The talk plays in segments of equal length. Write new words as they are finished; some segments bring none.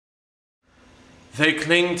They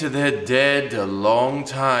cling to their dead a long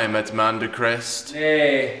time at Mandercrest.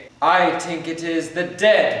 Nay, I think it is the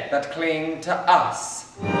dead that cling to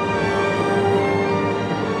us.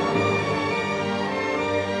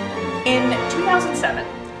 In 2007,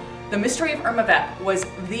 The Mystery of Irma Vep was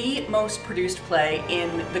the most produced play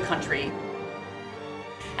in the country.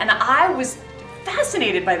 And I was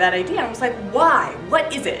fascinated by that idea. I was like, why?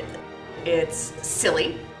 What is it? It's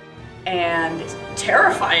silly and it's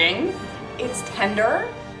terrifying. It's tender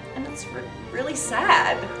and it's really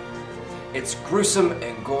sad. It's gruesome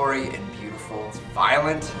and gory and beautiful. It's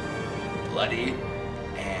violent, bloody,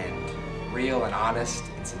 and real and honest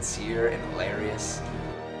and sincere and hilarious.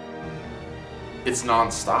 It's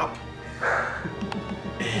non-stop.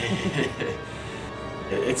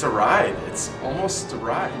 It's a ride. It's almost a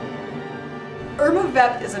ride. Irma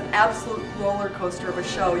Vep is an absolute roller coaster of a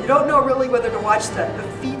show. You don't know really whether to watch the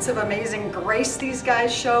feats of amazing grace these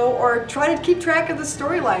guys show or try to keep track of the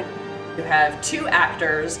storyline. You have 2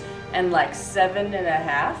 actors and like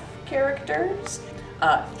 7.5 characters,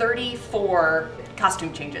 34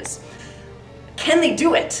 costume changes. Can they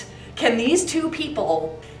do it? Can these 2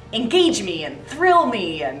 people engage me and thrill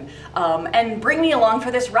me and bring me along for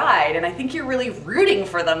this ride? And I think you're really rooting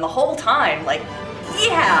for them the whole time. Like,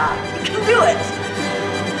 yeah, you can do it.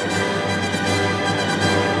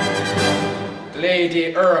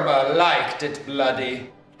 Lady Irma liked it bloody.